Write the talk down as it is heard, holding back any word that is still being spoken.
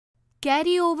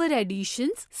carryover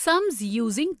additions, sums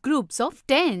using groups of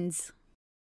tens.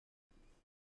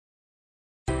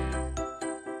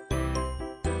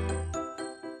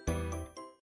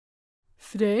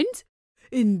 Friends,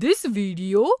 in this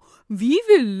video, we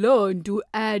will learn to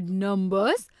add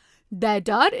numbers that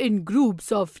are in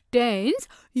groups of tens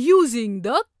using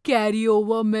the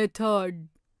carryover method.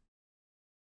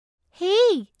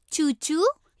 Hey, Choo-Choo,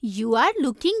 you are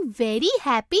looking very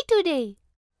happy today.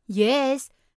 Yes,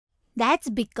 that's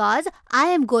because I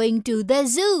am going to the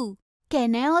zoo.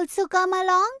 Can I also come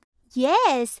along?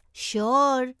 Yes,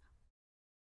 sure.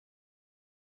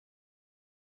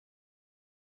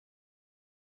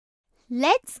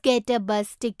 Let's get a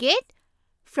bus ticket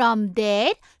from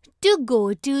there to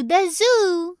go to the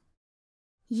zoo.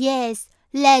 Yes,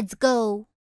 let's go.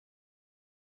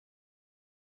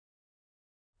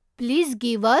 Please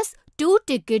give us 2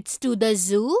 tickets to the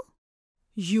zoo.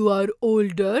 You are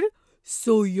older,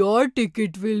 so your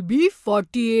ticket will be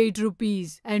 48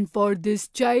 rupees. And for this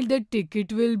child, the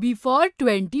ticket will be for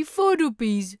 24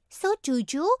 rupees. So,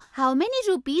 Choo-Choo, how many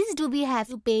rupees do we have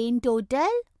to pay in total?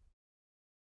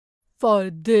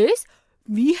 For this,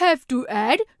 we have to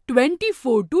add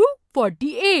 24 to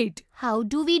 48. How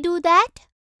do we do that?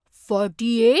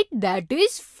 48, that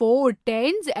is 4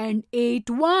 tens and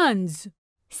 8 ones.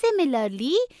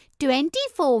 Similarly,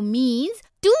 24 means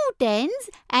 2 tens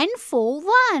and 4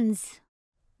 ones.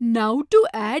 Now to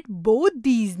add both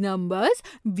these numbers,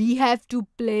 we have to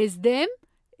place them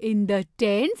in the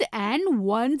tens and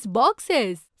ones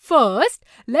boxes. First,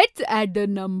 let's add the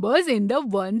numbers in the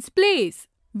ones place.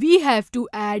 We have to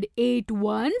add 8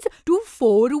 ones to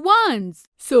 4 ones.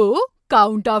 So,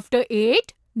 count after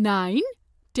 8, 9,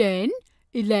 10,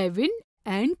 11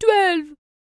 and 12.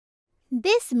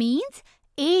 This means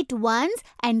 8 ones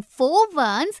and 4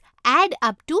 ones add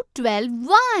up to 12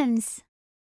 ones.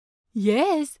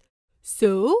 Yes.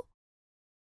 So,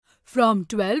 from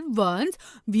 12 ones,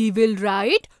 we will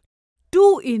write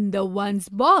 2 in the ones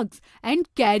box and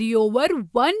carry over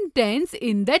 1 tens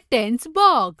in the tens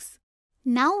box.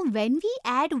 Now when we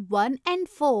add 1 and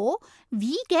 4,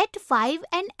 we get 5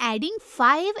 and adding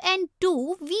 5 and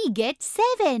 2, we get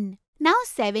 7. Now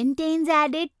 7 tens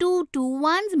added to 2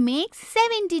 ones makes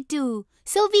 72.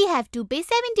 So we have to pay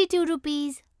 72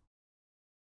 rupees.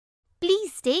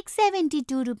 Please take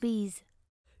 72 rupees.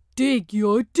 Take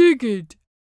your ticket.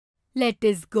 Let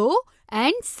us go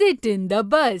and sit in the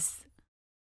bus.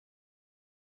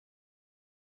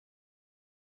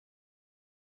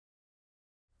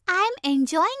 I'm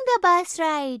enjoying the bus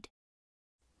ride.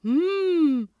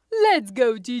 Let's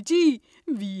go, Chichi.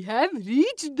 We have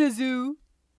reached the zoo.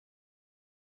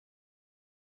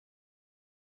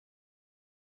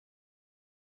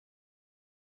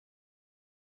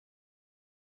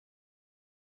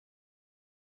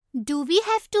 Do we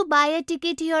have to buy a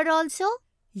ticket here also?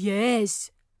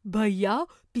 Yes. Bhaiya,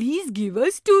 please give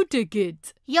us 2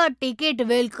 tickets. Your ticket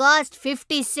will cost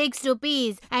 56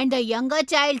 rupees and the younger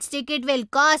child's ticket will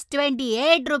cost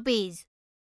 28 rupees.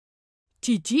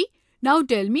 Chichi, now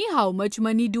tell me how much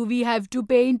money do we have to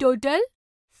pay in total?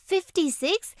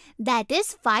 56, that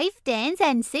is 5 tens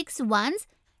and 6 ones,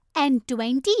 and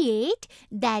 28,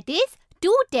 that is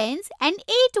 2 tens and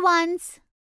 8 ones.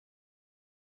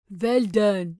 Well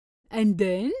done. And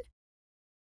then?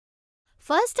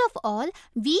 First of all,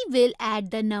 we will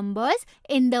add the numbers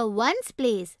in the ones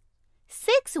place.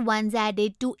 6 ones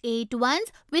added to 8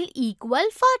 ones will equal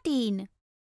 14.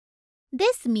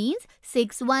 This means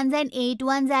 6 ones and 8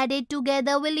 ones added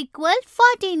together will equal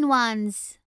 14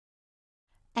 ones.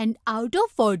 And out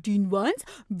of 14 ones,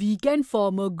 we can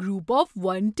form a group of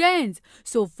 1 tens.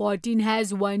 So 14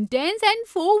 has 1 tens and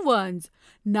 4 ones.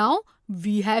 Now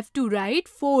we have to write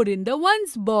 4 in the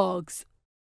ones box.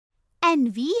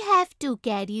 And we have to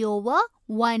carry over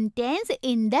 1 tens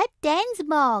in the tens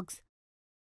box.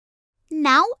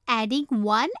 Now adding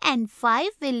 1 and 5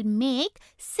 will make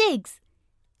 6.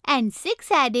 And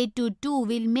 6 added to 2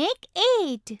 will make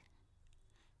 8.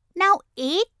 Now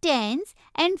 8 tens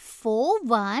and 4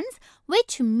 ones,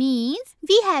 which means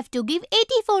we have to give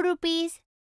 84 rupees.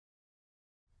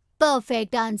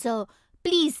 Perfect answer.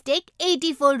 Please take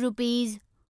 84 rupees.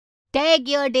 Take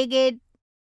your ticket.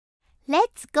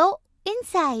 Let's go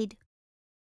inside.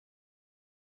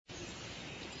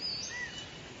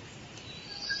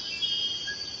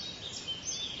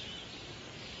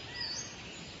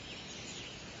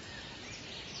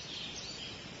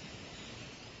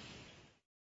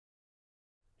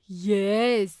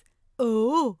 Yes.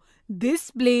 Oh, this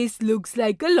place looks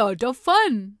like a lot of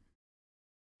fun.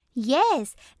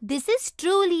 Yes, this is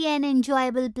truly an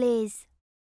enjoyable place.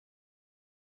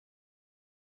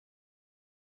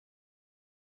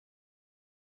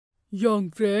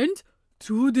 Young friends,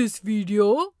 through this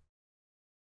video,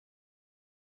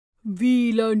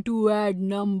 we learn to add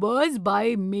numbers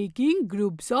by making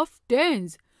groups of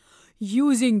tens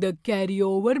using the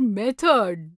carryover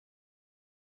method.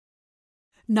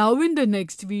 Now in the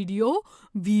next video,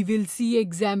 we will see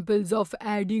examples of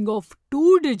adding of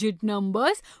two-digit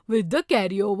numbers with the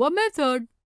carryover method.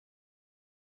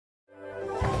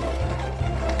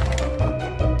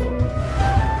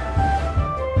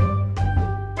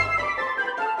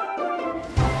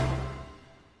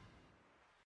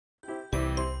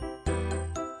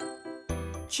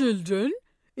 Children,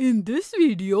 in this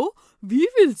video, we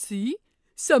will see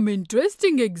some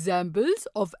interesting examples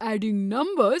of adding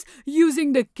numbers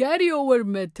using the carryover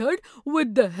method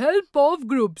with the help of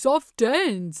groups of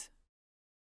tens.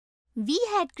 We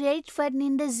had great fun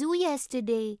in the zoo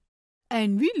yesterday.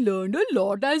 And we learned a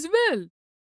lot as well.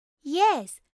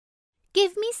 Yes.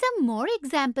 Give me some more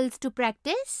examples to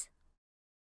practice.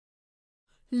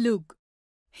 Look,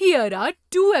 here are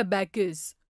two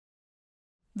abacus.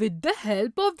 With the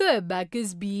help of the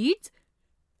abacus beads,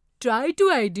 try to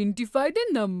identify the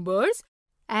numbers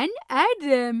and add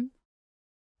them.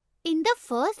 In the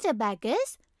first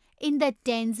abacus, in the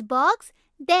tens box,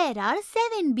 there are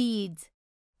 7 beads.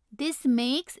 This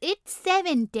makes it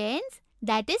 7 tens,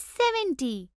 that is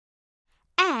 70.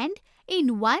 And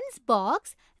in ones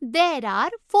box, there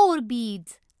are 4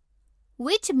 beads,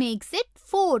 which makes it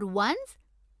 4 ones,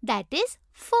 that is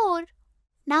 4.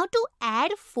 Now to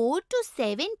add 4 to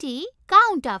 70,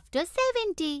 count after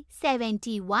 70.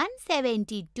 71,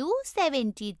 72,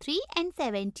 73 and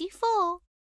 74.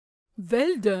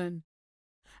 Well done.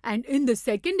 And in the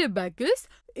second abacus,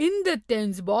 in the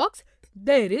tens box,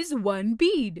 there is 1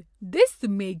 bead. This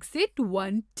makes it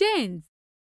 1 tenth.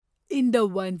 In the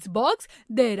ones box,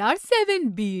 there are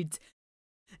 7 beads.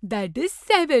 That is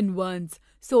 7 ones.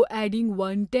 So adding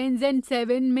 1 tens and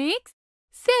 7 makes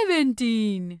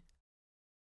 17.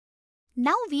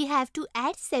 Now we have to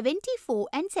add 74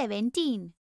 and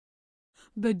 17.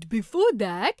 But before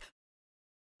that,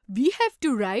 we have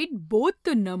to write both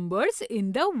the numbers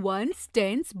in the ones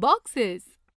tens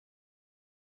boxes.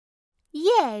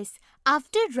 Yes,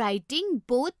 after writing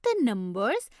both the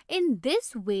numbers in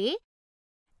this way,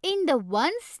 in the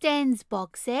ones tens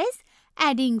boxes,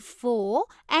 adding 4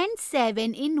 and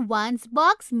 7 in ones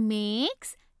box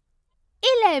makes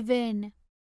 11.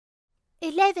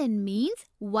 11 means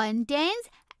 1 tens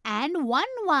and 1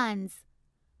 ones.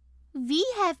 We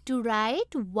have to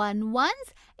write 1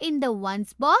 ones in the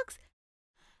ones box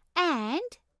and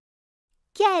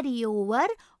carry over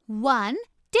 1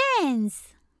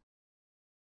 tens.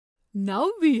 Now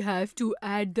we have to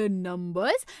add the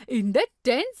numbers in the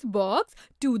tens box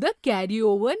to the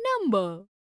carryover number.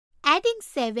 Adding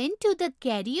 7 to the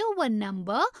carryover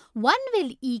number, 1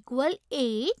 will equal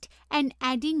 8 and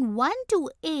adding 1 to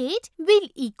 8 will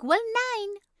equal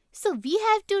 9. So we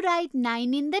have to write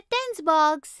 9 in the tens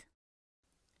box.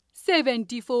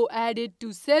 74 added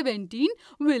to 17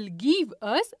 will give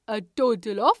us a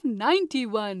total of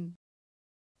 91.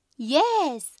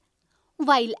 Yes.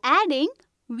 While adding,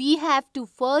 we have to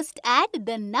first add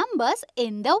the numbers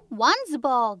in the ones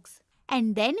box.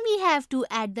 And then we have to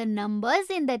add the numbers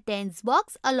in the tens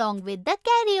box along with the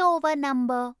carryover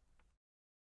number.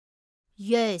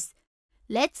 Yes,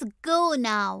 let's go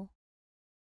now.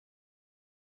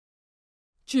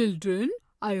 Children,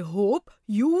 I hope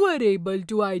you were able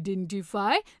to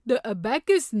identify the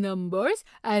abacus numbers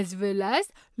as well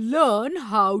as learn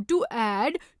how to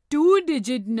add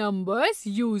two-digit numbers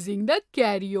using the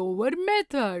carryover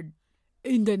method.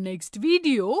 In the next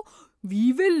video,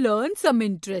 we will learn some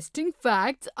interesting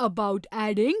facts about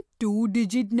adding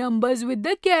two-digit numbers with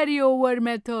the carryover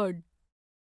method.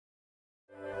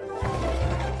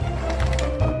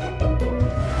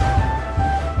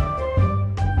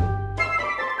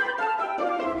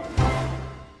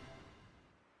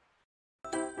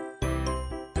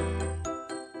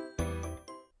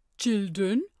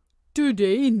 Children,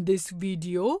 today in this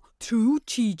video, through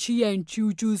Chi-Chi and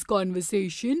Choo-Choo's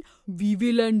conversation, we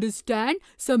will understand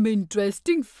some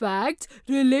interesting facts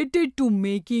related to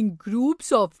making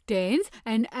groups of tens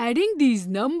and adding these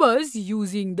numbers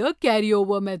using the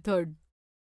carryover method.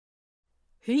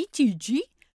 Hey Chi-Chi,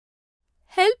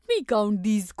 help me count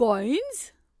these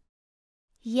coins.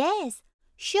 Yes,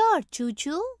 sure,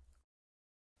 Choo-Choo.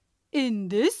 In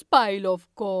this pile of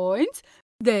coins,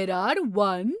 there are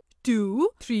 1, 2,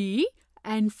 3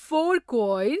 and 4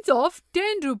 coins of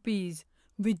 10 rupees,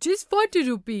 which is 40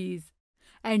 rupees,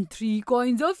 and 3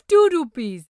 coins of 2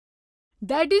 rupees,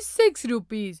 that is 6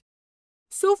 rupees.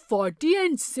 So 40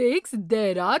 and 6,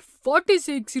 there are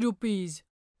 46 rupees.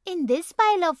 In this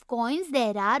pile of coins,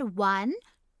 there are 1,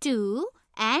 2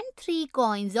 and 3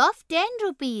 coins of 10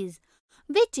 rupees,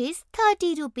 which is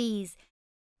 30 rupees.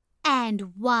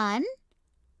 And 1,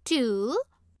 2,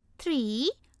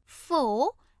 3,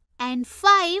 4 and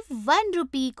 5 1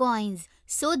 rupee coins.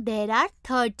 So there are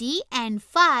 30 and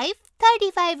 5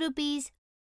 35 rupees.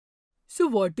 So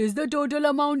what is the total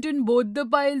amount in both the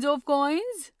piles of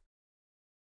coins?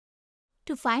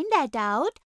 To find that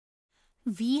out,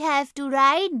 we have to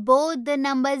write both the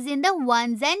numbers in the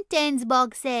ones and tens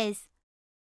boxes.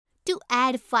 To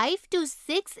add 5 to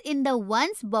 6 in the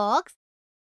ones box,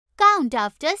 count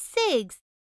after 6.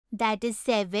 That is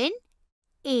 7,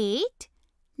 8,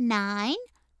 9,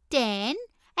 10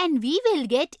 and we will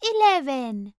get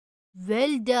 11.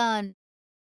 Well done.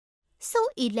 So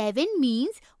 11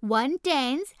 means 1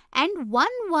 tens and 1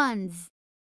 ones.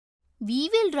 We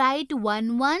will write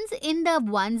 1 ones in the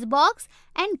ones box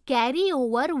and carry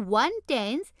over 1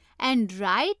 tens and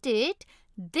write it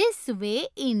this way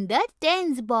in the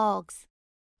tens box.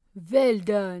 Well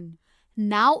done.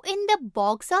 Now in the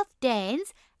box of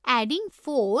tens, adding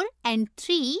 4 and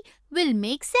 3 will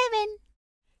make 7.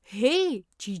 Hey,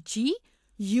 Chichi,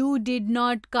 you did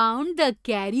not count the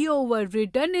carryover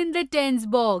written in the tens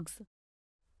box.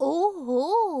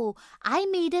 Oh, I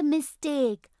made a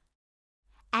mistake.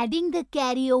 Adding the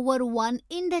carryover 1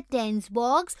 in the tens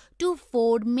box to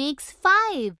 4 makes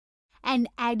 5. And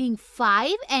adding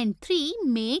 5 and 3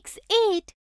 makes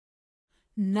 8.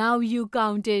 Now you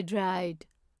counted right.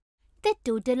 The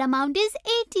total amount is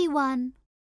 81.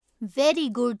 Very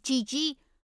good, Chichi.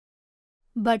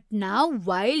 But now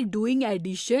while doing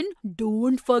addition,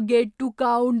 don't forget to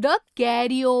count the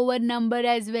carryover number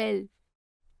as well.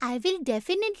 I will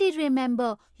definitely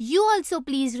remember. You also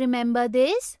please remember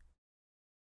this.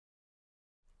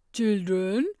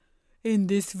 Children, in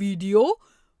this video,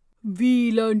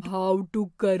 we learned how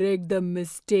to correct the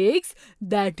mistakes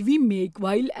that we make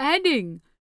while adding.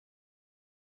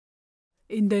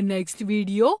 In the next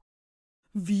video,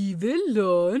 we will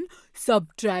learn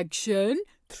subtraction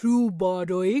through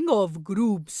borrowing of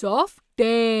groups of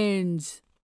tens.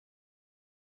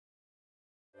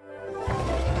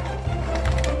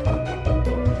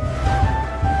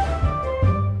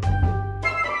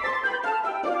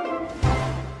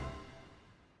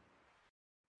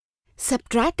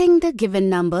 Subtracting the given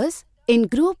numbers in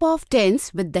group of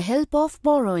tens with the help of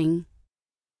borrowing.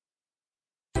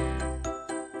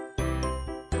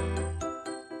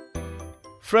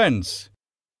 Friends,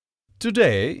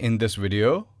 today in this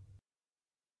video,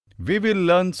 we will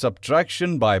learn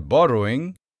subtraction by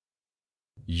borrowing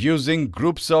using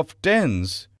groups of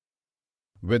tens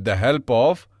with the help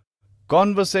of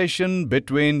conversation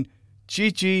between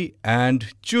Chichi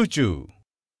and Choo-Choo.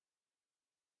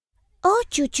 Oh,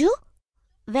 Choo-Choo,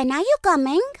 when are you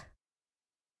coming?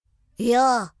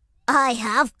 Yeah, I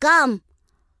have come.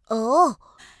 Oh,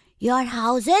 your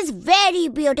house is very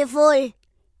beautiful.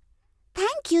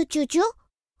 Thank you, Choo-Choo.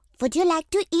 Would you like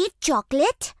to eat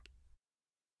chocolate?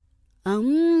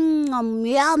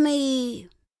 Yummy.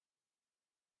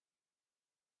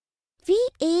 We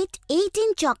ate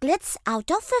 18 chocolates out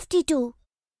of 52.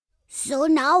 So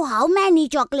now how many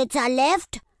chocolates are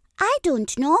left? I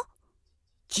don't know.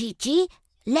 Chichi,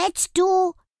 let's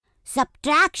do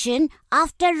subtraction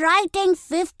after writing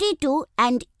 52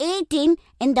 and 18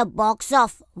 in the box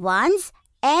of ones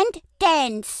and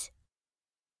tens.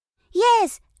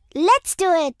 Yes, let's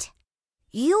do it.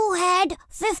 You had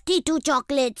 52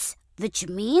 chocolates, which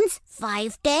means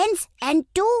 5 tens and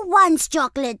 2 ones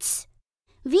chocolates.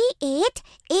 We ate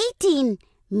 18,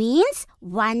 means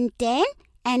 1 10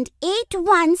 and 8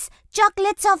 ones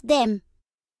chocolates of them.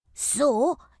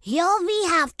 So, here we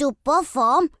have to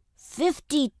perform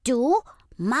 52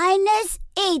 minus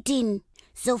 18.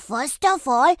 So, first of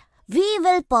all, we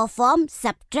will perform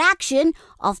subtraction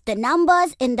of the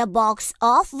numbers in the box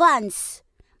of ones.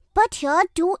 But here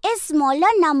 2 is smaller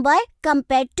number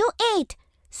compared to 8.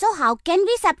 So how can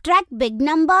we subtract big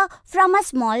number from a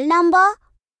small number?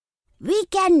 We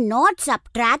cannot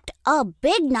subtract a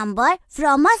big number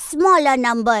from a smaller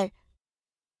number.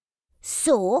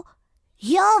 So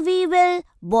here we will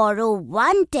borrow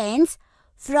 1 tens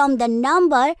from the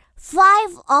number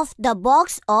 5 of the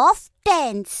box of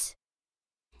tens.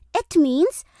 It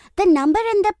means the number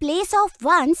in the place of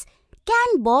ones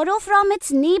can borrow from its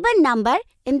neighbor number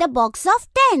in the box of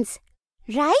tens,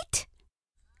 right?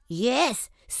 Yes,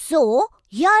 so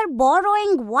here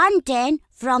borrowing 1 10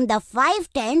 from the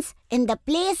 5 tens in the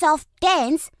place of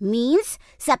tens means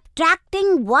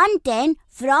subtracting 1 10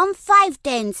 from 5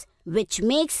 tens, which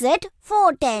makes it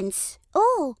 4 tens.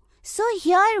 Oh, so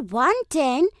here 1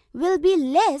 10 will be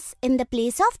less in the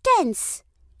place of tens.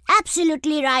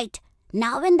 Absolutely right.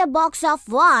 Now in the box of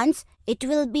ones, it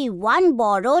will be 1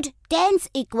 borrowed tens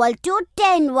equal to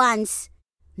 10 ones.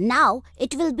 Now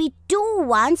it will be 2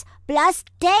 ones plus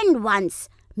 10 ones,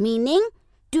 meaning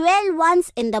 12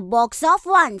 ones in the box of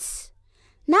ones.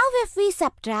 Now if we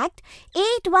subtract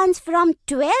 8 ones from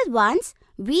 12 ones,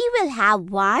 we will have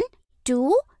 1,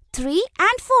 2, 3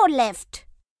 and 4 left.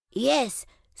 Yes,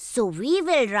 so we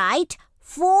will write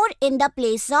 4 in the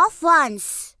place of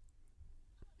ones.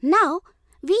 Now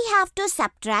we have to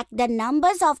subtract the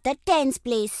numbers of the tens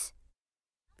place.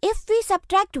 If we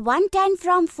subtract 1 10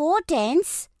 from 4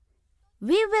 tens,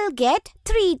 we will get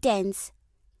 3 tens.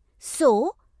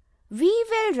 So, we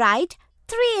will write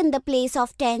 3 in the place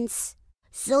of tens.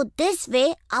 So this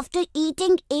way, after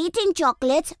eating 18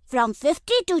 chocolates from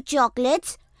 52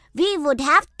 chocolates, we would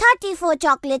have 34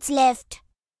 chocolates left.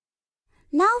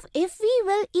 Now, if we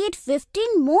will eat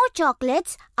 15 more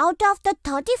chocolates out of the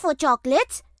 34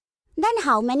 chocolates, then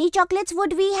how many chocolates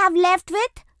would we have left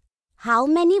with? How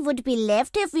many would be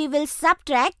left if we will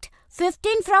subtract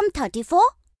 15 from 34?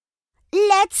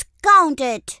 Let's count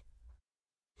it.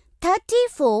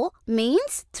 34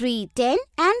 means 3 10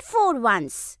 and 4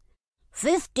 ones.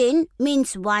 15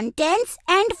 means 1 tens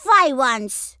and 5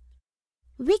 ones.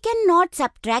 We cannot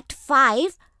subtract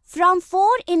 5 from 4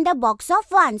 in the box of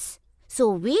ones. So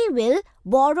we will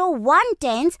borrow 1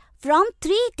 tens from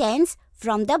 3 tens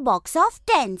from the box of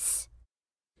tens.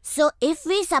 So if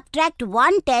we subtract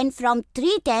 1 10 from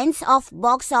 3 tens of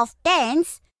box of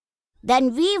tens,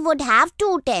 then we would have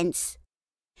 2 tens.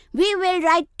 We will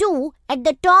write 2 at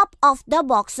the top of the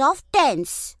box of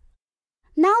tens.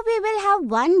 Now we will have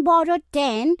 1 borrowed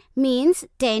 10 means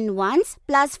 10 ones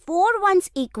plus 4 ones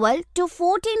equal to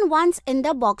 14 ones in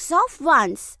the box of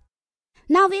ones.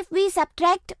 Now if we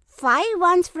subtract 5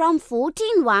 ones from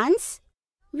 14 ones,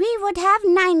 we would have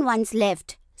 9 ones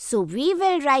left. So we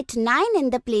will write 9 in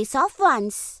the place of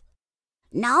ones.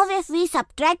 Now if we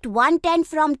subtract 1 10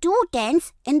 from 2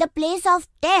 tens in the place of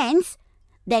tens,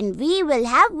 then we will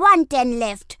have 1 10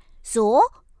 left. So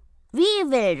we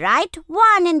will write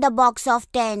 1 in the box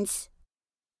of tens.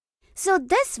 So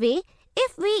this way,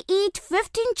 if we eat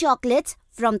 15 chocolates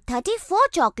from 34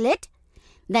 chocolate,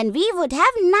 then we would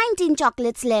have 19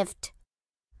 chocolates left.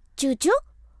 Choo-choo,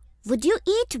 would you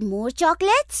eat more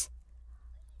chocolates?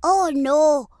 Oh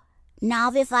no!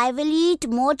 Now if I will eat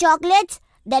more chocolates,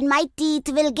 then my teeth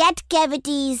will get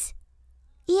cavities.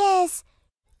 Yes,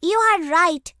 you are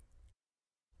right.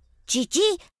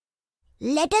 Chichi,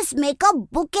 let us make a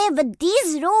bouquet with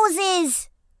these roses.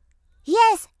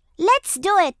 Yes, let's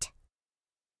do it.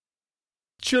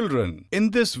 Children, in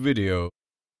this video,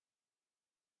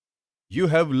 you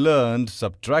have learned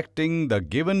subtracting the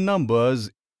given numbers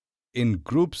in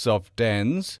groups of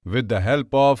tens with the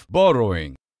help of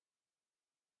borrowing.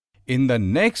 In the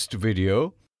next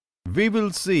video, we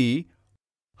will see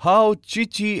how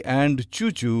Chichi and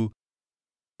Choo-choo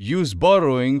use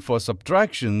borrowing for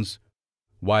subtractions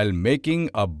while making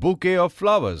a bouquet of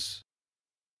flowers.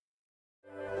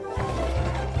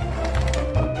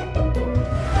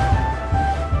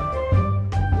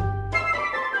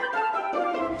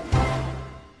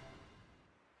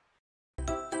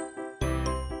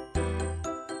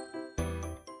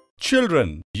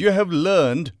 Children, you have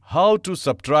learned how to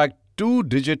subtract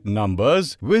two-digit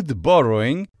numbers with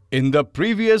borrowing in the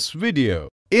previous video.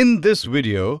 In this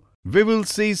video, we will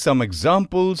see some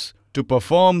examples to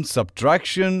perform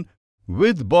subtraction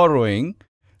with borrowing,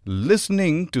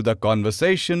 listening to the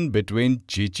conversation between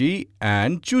Chichi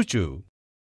and Choo-choo.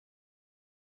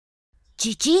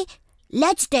 Chichi,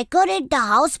 let's decorate the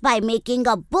house by making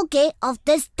a bouquet of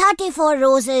these 34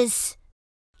 roses.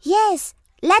 Yes,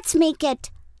 let's make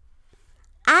it.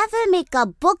 I will make a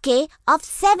bouquet of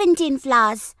 17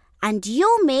 flowers and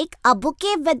you make a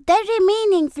bouquet with the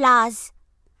remaining flowers.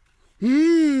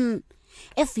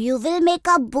 If you will make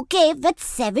a bouquet with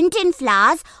 17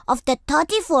 flowers of the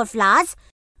 34 flowers,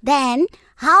 then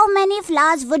how many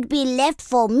flowers would be left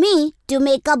for me to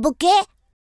make a bouquet?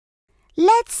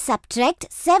 Let's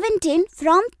subtract 17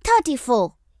 from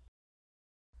 34.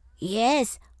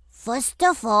 Yes, first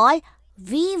of all,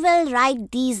 we will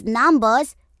write these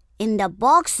numbers in the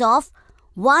box of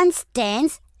ones,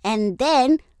 tens and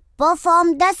then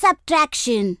perform the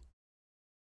subtraction.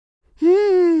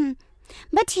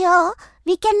 But here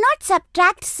we cannot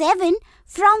subtract 7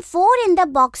 from 4 in the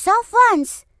box of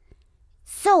ones.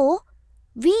 So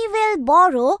we will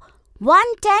borrow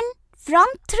 1 10 from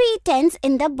 3 tens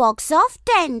in the box of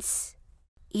tens.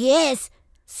 Yes,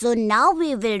 so now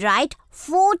we will write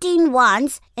 14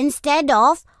 ones instead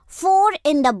of 4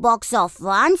 in the box of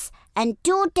ones and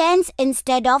 2 tens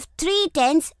instead of 3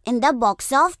 tens in the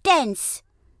box of tens.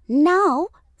 Now,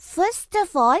 first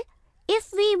of all,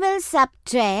 if we will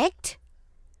subtract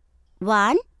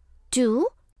 1, 2,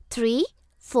 3,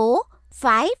 4,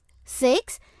 5,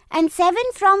 6 and 7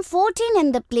 from 14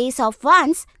 in the place of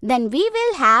ones, then we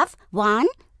will have 1,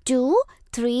 2,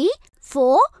 3,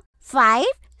 4, 5,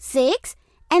 6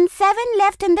 and 7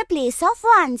 left in the place of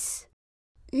ones.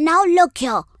 Now look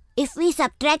here. If we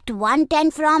subtract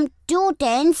 110 from 2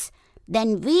 tens,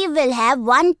 then we will have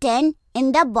 110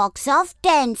 in the box of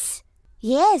tens.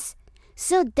 Yes,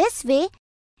 so this way,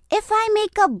 if I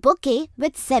make a bouquet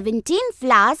with 17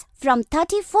 flowers from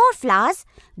 34 flowers,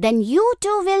 then you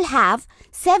too will have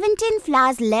 17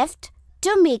 flowers left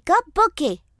to make a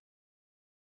bouquet.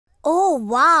 Oh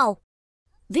wow!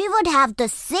 We would have the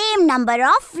same number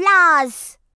of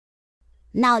flowers.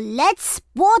 Now let's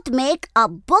both make a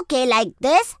bouquet like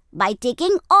this by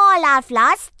taking all our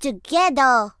flowers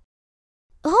together.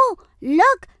 Oh,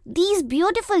 look, these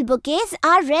beautiful bouquets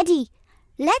are ready.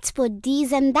 Let's put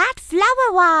these in that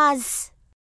flower vase.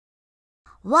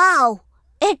 Wow,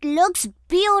 it looks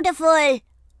beautiful.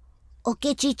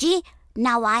 Okay, Chichi,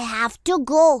 now I have to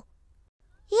go.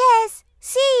 Yes,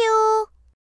 see you.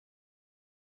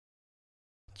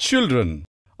 Children,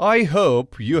 I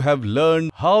hope you have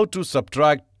learned how to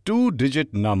subtract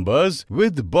two-digit numbers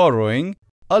with borrowing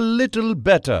a little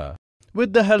better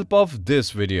with the help of this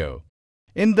video.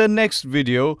 In the next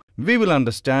video, we will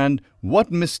understand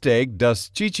what mistake does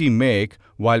Chichi make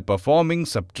while performing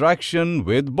subtraction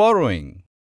with borrowing.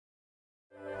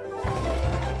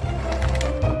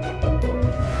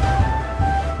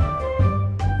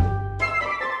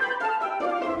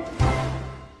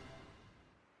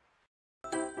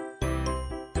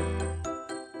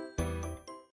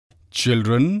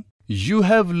 Children, you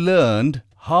have learned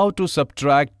how to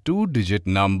subtract two-digit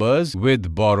numbers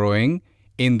with borrowing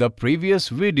in the previous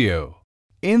video.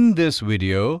 In this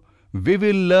video, we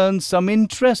will learn some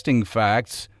interesting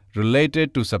facts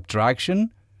related to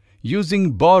subtraction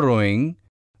using borrowing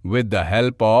with the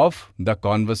help of the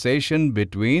conversation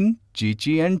between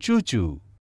Chichi and Chuchu.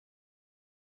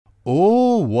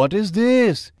 Oh, what is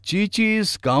this? Chichi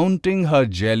is counting her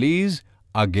jellies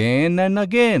again and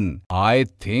again. I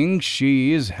think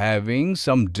she is having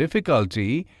some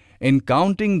difficulty in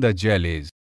counting the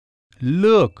jellies.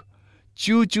 Look,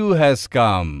 Chuchu has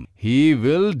come. He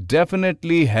will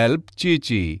definitely help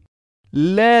Chichi.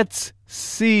 Let's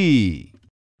see.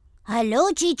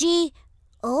 Hello, Chichi.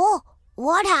 Oh,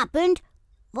 what happened?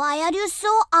 Why are you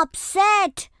so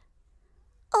upset?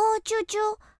 Oh,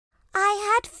 Chuchu, I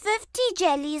had 50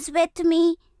 jellies with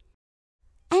me.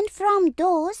 And from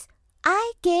those,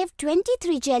 I gave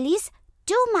 23 jellies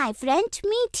to my friend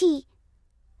Meaty.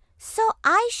 So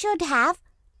I should have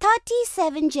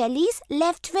 37 jellies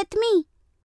left with me.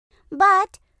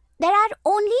 But there are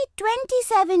only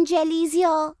 27 jellies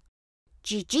here.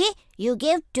 Chichi, you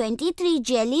gave 23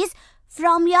 jellies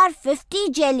from your 50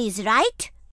 jellies,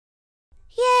 right?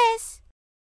 Yes.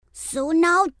 So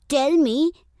now tell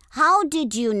me, how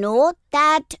did you know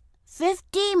that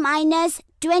 50 minus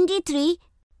 23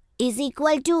 is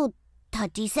equal to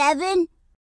 37?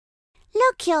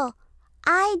 Look here,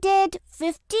 I did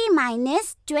 50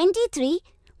 minus 23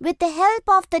 with the help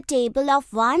of the table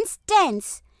of ones,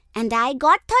 tens, and I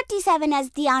got 37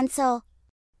 as the answer.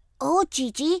 Oh,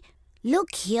 Chichi,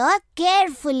 look here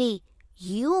carefully.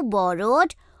 You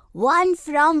borrowed 1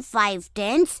 from 5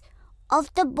 tens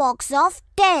of the box of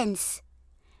tens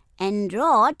and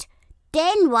wrote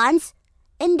 10 ones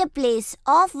in the place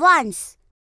of ones.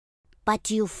 But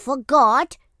you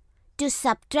forgot to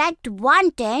subtract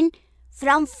 110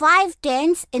 from 5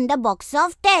 tens in the box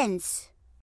of tens.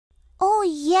 Oh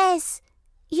yes,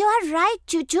 you are right,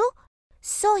 Chuchu.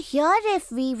 So here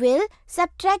if we will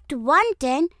subtract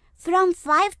 110 from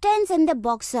 5 tens in the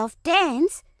box of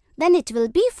tens, then it will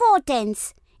be 4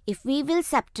 tens. If we will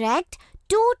subtract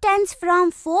 2 tens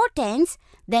from 4 tens,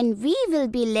 then we will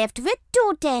be left with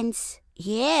 2 tens.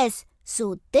 Yes,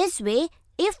 so this way,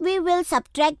 if we will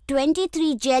subtract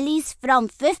 23 jellies from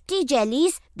 50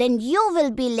 jellies, then you will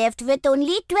be left with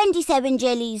only 27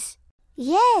 jellies.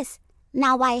 Yes,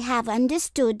 now I have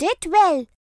understood it well.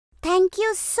 Thank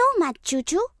you so much,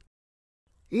 Chuchu.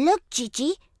 Look,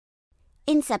 Chichi,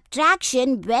 in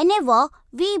subtraction, whenever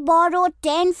we borrow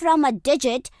 10 from a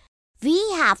digit, we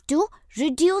have to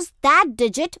reduce that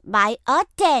digit by a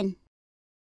 10.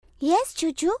 Yes,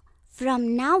 Chuchu,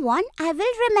 from now on I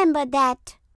will remember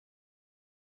that.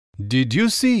 Did you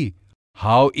see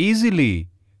how easily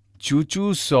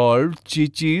Chuchu solved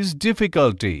Chichi's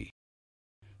difficulty?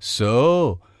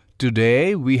 So,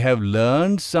 today we have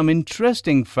learned some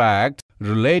interesting facts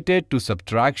related to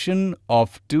subtraction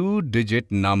of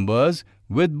two-digit numbers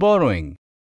with borrowing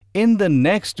In the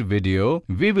next video,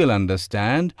 we will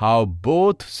understand how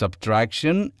both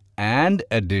subtraction and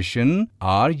addition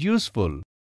are useful.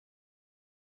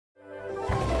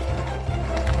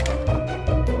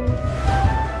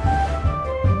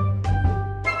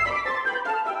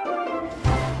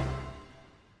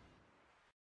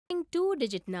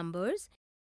 Two-digit numbers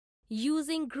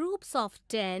using groups of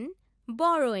 10,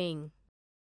 borrowing.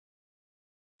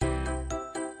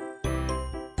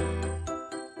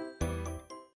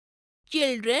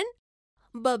 Children,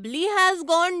 Bubbly has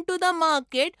gone to the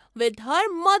market with her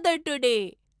mother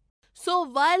today. So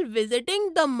while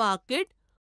visiting the market,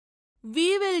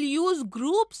 we will use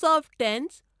groups of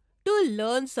tens to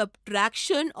learn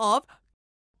subtraction of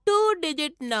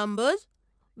two-digit numbers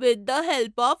with the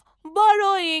help of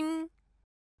borrowing.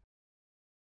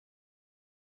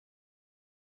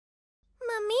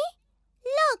 Mummy,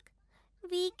 look,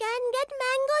 we can get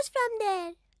mangoes from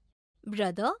there.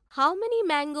 Brother, how many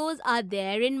mangoes are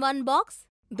there in one box?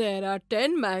 There are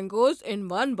 10 mangoes in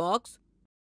one box.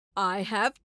 I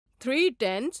have 3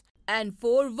 tens and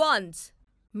 4 ones.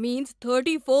 Means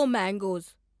 34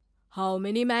 mangoes. How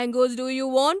many mangoes do you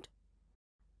want?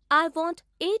 I want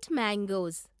 8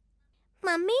 mangoes.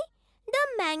 Mummy, the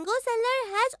mango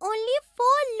seller has only 4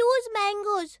 loose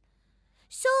mangoes.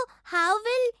 So, how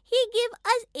will he give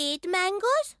us 8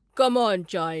 mangoes? Come on,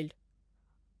 child.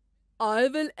 I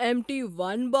will empty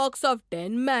one box of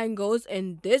 10 mangoes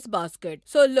in this basket.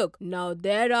 So look, now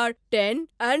there are 10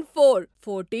 and 4,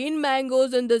 14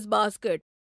 mangoes in this basket.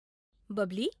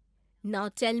 Bubbly, now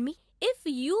tell me, if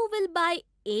you will buy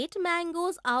 8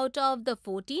 mangoes out of the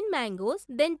 14 mangoes,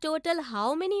 then total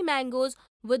how many mangoes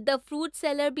would the fruit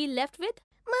seller be left with?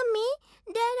 Mummy,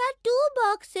 there are 2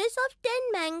 boxes of 10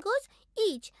 mangoes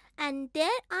each, and there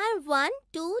are 1,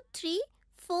 2, 3,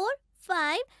 4,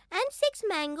 5 and 6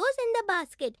 mangoes in the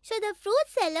basket. So the fruit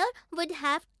seller would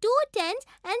have 2 tens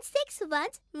and 6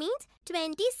 ones, means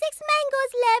 26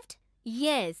 mangoes left.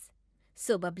 Yes.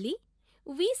 So Bubbly,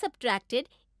 we subtracted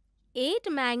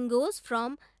 8 mangoes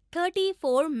from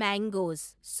 34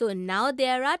 mangoes. So now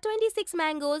there are 26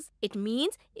 mangoes. It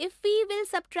means if we will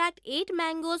subtract 8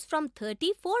 mangoes from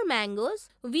 34 mangoes,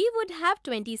 we would have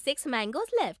 26 mangoes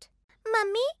left.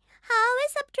 Mummy, how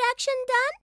is subtraction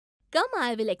done? Come,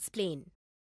 I will explain.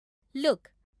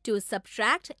 Look, to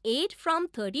subtract 8 from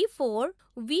 34,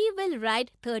 we will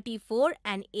write 34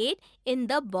 and 8 in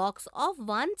the box of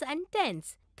ones and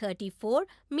tens. 34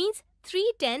 means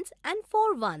 3 tens and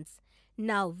 4 ones.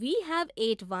 Now we have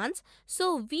 8 ones,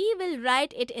 so we will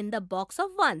write it in the box of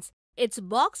ones. Its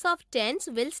box of tens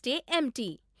will stay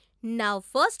empty. Now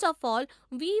first of all,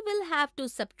 we will have to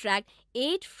subtract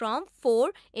 8 from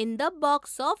 4 in the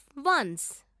box of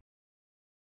ones.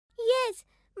 Yes,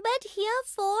 but here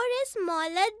 4 is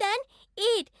smaller than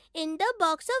 8 in the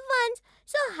box of ones.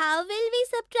 So how will we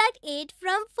subtract 8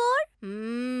 from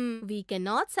 4? We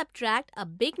cannot subtract a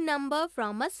big number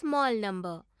from a small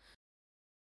number.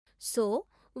 So,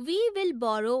 we will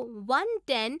borrow 1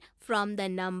 10 from the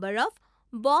number of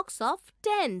box of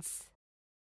tens.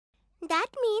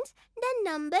 That means the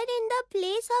number in the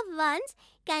place of ones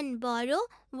can borrow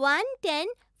 1 10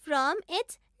 from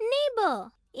its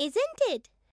neighbor, isn't it?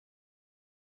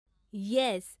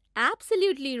 Yes,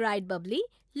 absolutely right, Bubbly.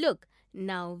 Look,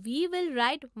 now we will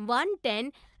write 1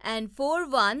 10 and 4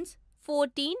 ones,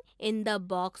 14 in the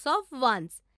box of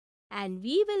ones. And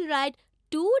we will write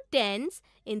 2 tens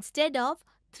instead of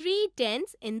 3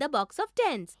 tens in the box of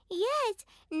tens. Yes,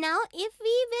 now if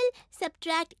we will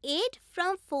subtract 8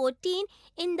 from 14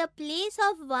 in the place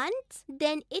of ones,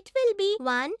 then it will be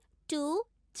 1, 2,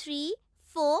 3,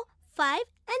 4, 5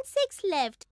 and 6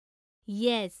 left.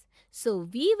 Yes, so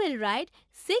we will write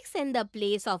 6 in the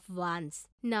place of ones.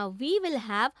 Now we will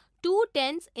have 2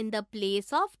 tens in the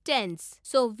place of tens.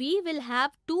 So we will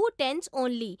have 2 tens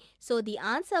only. So the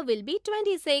answer will be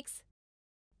 26.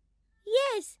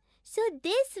 Yes, so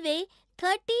this way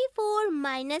 34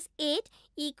 minus 8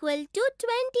 equal to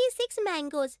 26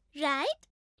 mangoes, right?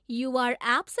 You are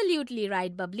absolutely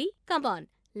right, Bubbly. Come on,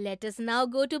 let us now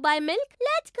go to buy milk.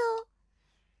 Let's go.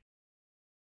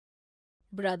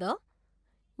 Brother,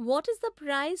 what is the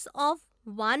price of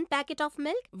 1 packet of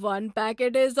milk? 1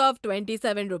 packet is of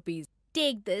 27 rupees.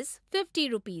 Take this,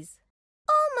 50 rupees.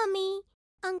 Oh, Mummy,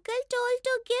 Uncle told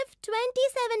to give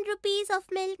 27 rupees of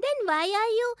milk. Then why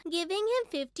are you giving him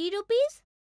 50 rupees?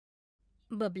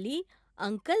 Bubbly,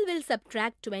 Uncle will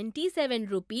subtract 27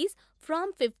 rupees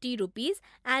from 50 rupees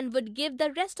and would give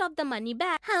the rest of the money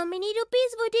back. How many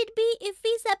rupees would it be if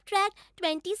we subtract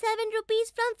 27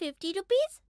 rupees from 50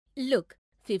 rupees? Look,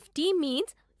 50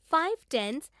 means 5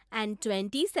 tens and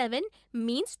 27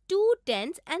 means 2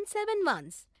 tens and 7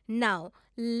 ones. Now,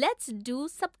 let's do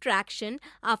subtraction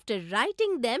after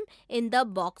writing them in the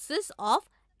boxes of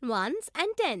ones and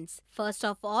tens. First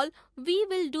of all, we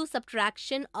will do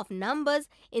subtraction of numbers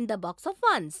in the box of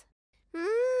ones.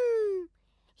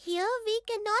 Here we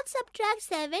cannot subtract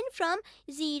 7 from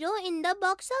 0 in the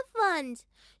box of ones.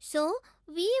 So,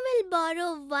 we will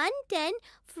borrow 110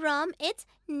 from its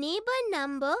neighbor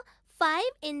number 5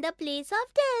 in the place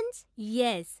of tens.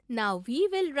 Yes, now we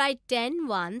will write 10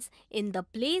 ones in the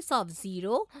place of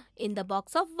 0 in the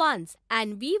box of ones,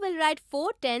 and we will write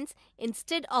 4 tens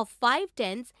instead of 5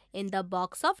 tens in the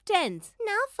box of tens.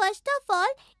 Now, first of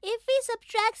all, if we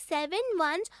subtract 7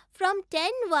 ones from 10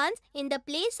 ones in the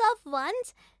place of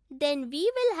ones, then we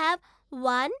will have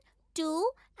 1,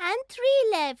 2 and 3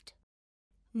 left.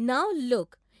 Now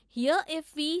look, here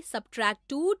if we subtract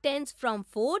 2 tens from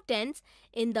 4 tens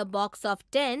in the box of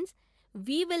tens,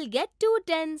 we will get 2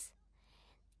 tens.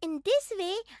 In this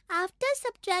way, after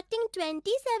subtracting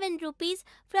 27 rupees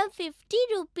from 50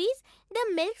 rupees, the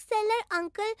milk seller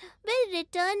uncle will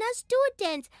return us 2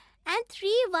 tens and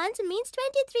 3 ones means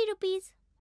 23 rupees.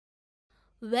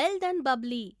 Well done,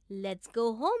 Bubbly. Let's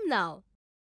go home now.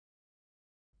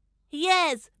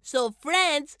 Yes, so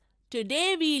friends,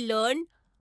 today we learned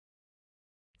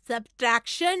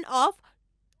subtraction of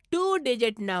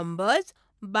two-digit numbers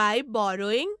by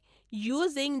borrowing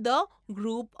using the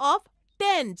group of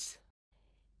tens.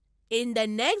 In the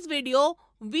next video,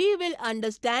 we will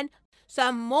understand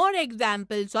some more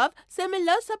examples of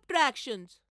similar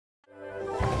subtractions.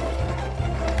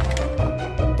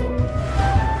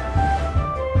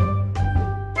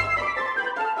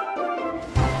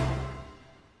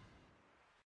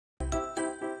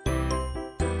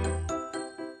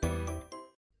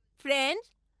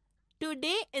 Friends,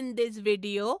 today in this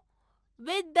video,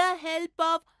 with the help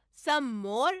of some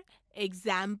more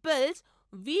examples,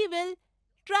 we will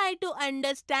try to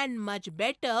understand much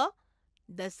better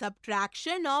the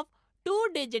subtraction of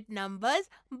two-digit numbers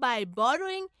by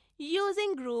borrowing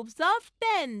using groups of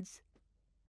tens.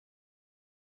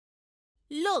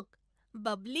 Look,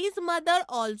 Bubbly's mother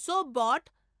also bought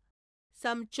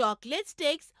some chocolate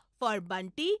sticks for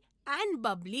Bunty and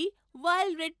Bubbly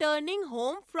while returning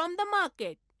home from the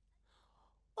market.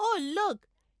 Oh, look!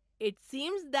 It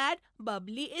seems that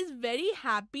Bubbly is very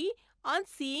happy on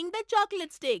seeing the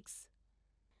chocolate sticks.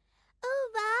 Oh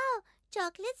wow!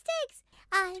 Chocolate sticks!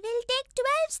 I will take 12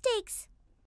 sticks.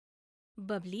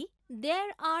 Bubbly,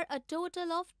 there are a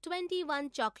total of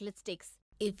 21 chocolate sticks.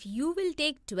 If you will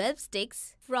take 12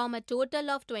 sticks from a total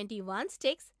of 21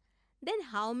 sticks, then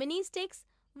how many sticks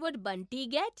would Bunty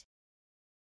get?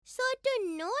 So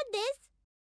to know this,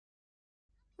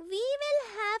 we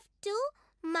will have to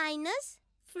minus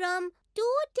from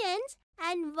 2 tens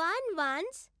and 1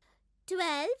 ones,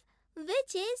 12,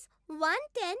 which is 1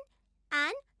 ten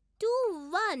and 2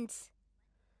 ones.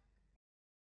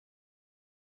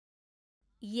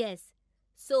 Yes.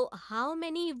 So how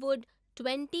many would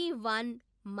 21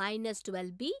 minus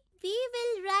 12 be? We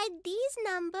will write these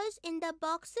numbers in the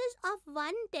boxes of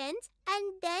 1 tens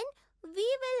and then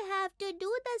we will have to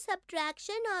do the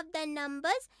subtraction of the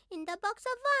numbers in the box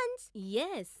of ones.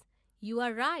 Yes, you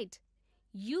are right.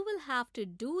 You will have to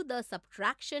do the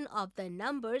subtraction of the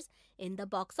numbers in the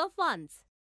box of ones.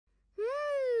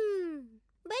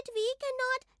 But we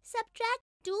cannot subtract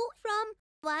 2 from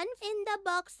 1 in the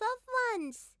box of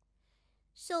ones.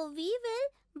 So we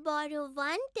will borrow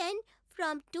 1 ten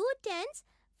from 2 tens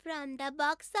from the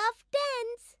box of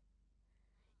tens.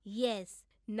 Yes,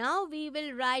 now we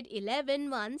will write 11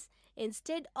 ones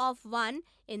instead of 1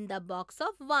 in the box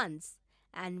of ones.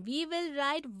 And we will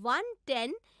write 1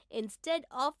 ten instead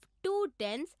of 2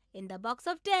 tens in the box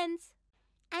of tens.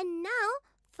 And now,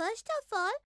 first of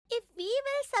all, if we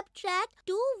will subtract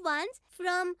 2 ones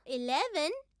from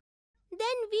 11,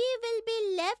 then we will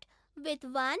be left with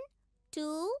 1,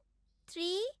 2,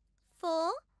 3,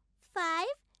 4, 5,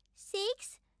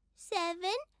 6, 7,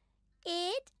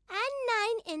 8 and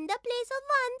 9 in the place of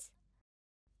ones.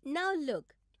 Now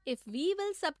look, if we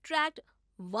will subtract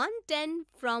 110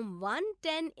 from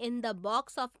 110 in the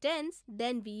box of tens,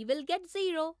 then we will get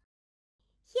 0.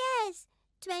 Yes,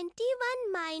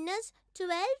 21 minus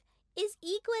 12 is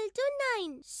equal to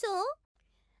 9. So,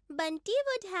 Bunty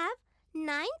would have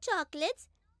 9 chocolates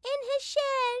in his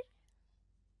share.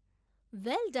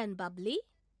 Well done, Bubbly.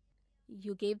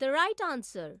 You gave the right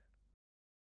answer.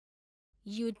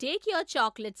 You take your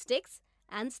chocolate sticks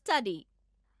and study.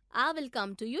 I will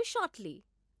come to you shortly.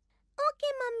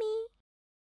 Okay, Mummy.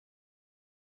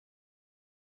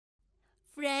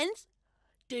 Friends,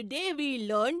 today we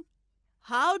learned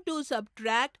how to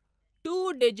subtract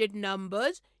two-digit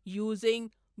numbers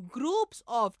using groups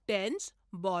of tens,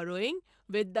 borrowing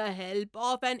with the help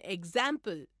of an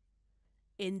example.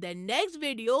 In the next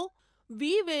video,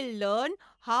 we will learn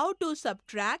how to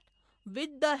subtract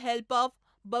with the help of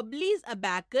Bubbly's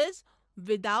abacus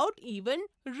without even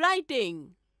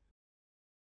writing.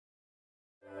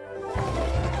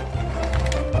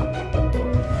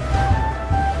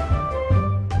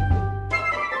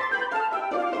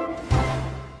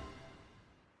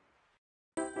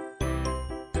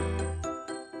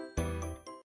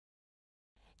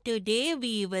 Today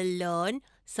we will learn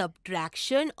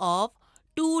subtraction of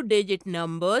two-digit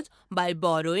numbers by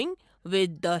borrowing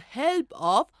with the help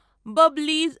of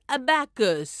Bubbly's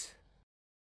abacus.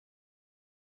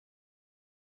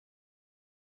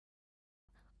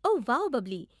 Oh wow,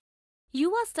 Bubbly!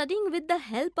 You are studying with the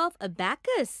help of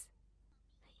abacus.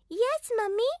 Yes,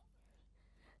 Mummy.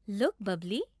 Look,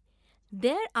 Bubbly,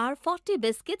 there are 40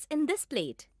 biscuits in this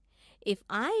plate. If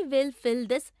I will fill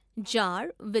this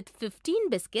jar with 15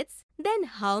 biscuits, then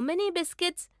how many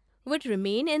biscuits would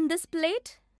remain in this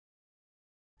plate?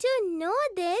 To know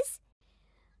this,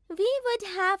 we would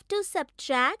have to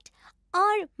subtract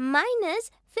or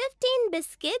minus 15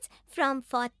 biscuits from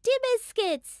 40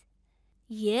 biscuits.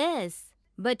 Yes,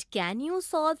 but can you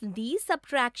solve these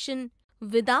subtraction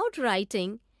without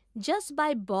writing just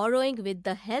by borrowing with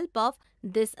the help of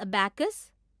this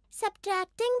abacus?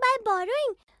 Subtracting by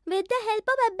borrowing with the help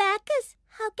of abacus.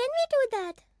 How can we do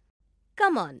that?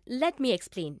 Come on, let me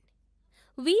explain.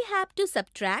 We have to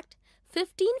subtract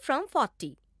 15 from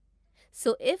 40.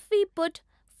 So if we put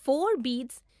 4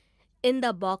 beads in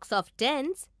the box of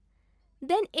tens,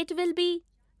 then it will be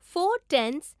 4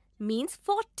 tens means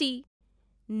 40.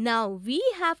 Now we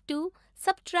have to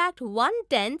subtract 1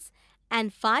 tens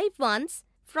and 5 ones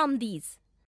from these.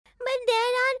 But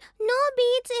there are no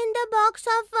beads in the box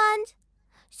of ones.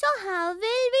 So how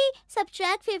will we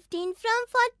subtract 15 from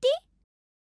 40?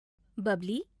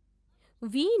 Bubbly,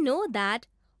 we know that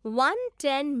 1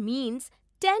 10 means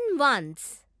 10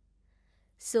 ones.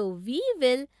 So we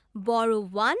will borrow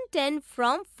 1 10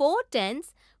 from 4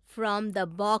 tens from the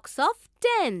box of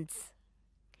tens.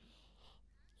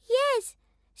 Yes,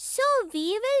 so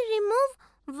we will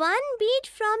remove 1 bead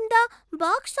from the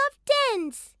box of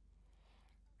tens.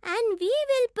 And we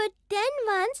will put 10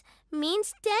 ones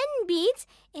means 10 beads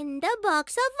in the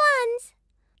box of ones.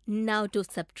 Now to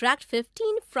subtract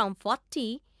 15 from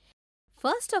 40,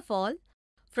 first of all,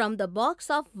 from the box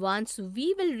of ones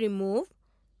we will remove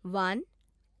 1,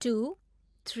 2,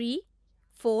 3,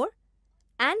 4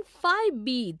 and 5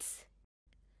 beads.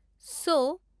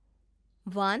 So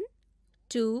 1,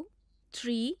 2,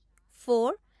 3,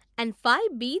 4 and 5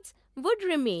 beads would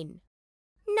remain.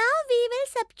 Now we will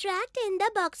subtract in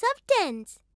the box of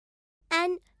tens.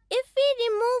 And if we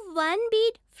remove 1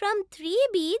 bead from 3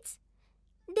 beads,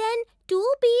 then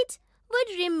 2 beads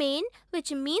would remain,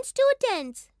 which means 2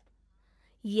 tens.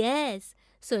 Yes,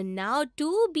 so now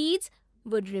 2 beads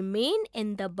would remain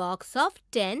in the box of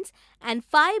tens and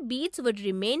 5 beads would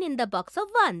remain in the box of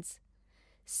ones.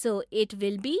 So it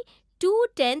will be 2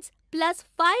 tens plus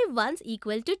 5 ones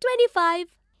equal to 25.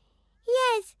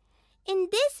 Yes, in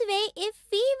this way, if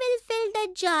we will fill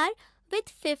the jar with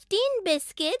 15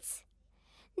 biscuits,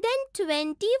 then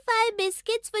 25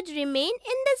 biscuits would remain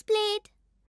in this plate.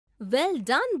 Well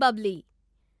done, Bubbly.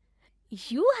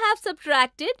 You have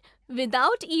subtracted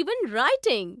without even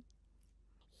writing.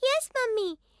 Yes,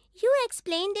 Mummy. You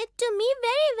explained it to me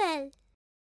very well.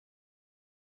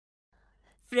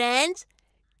 Friends,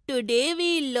 today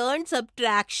we learned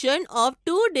subtraction of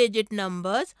two-digit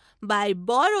numbers by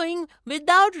borrowing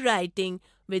without writing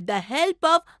with the help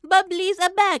of Bubbly's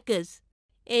abacus.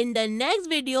 In the next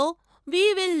video,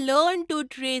 we will learn to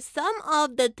trace some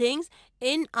of the things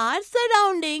in our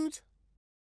surroundings.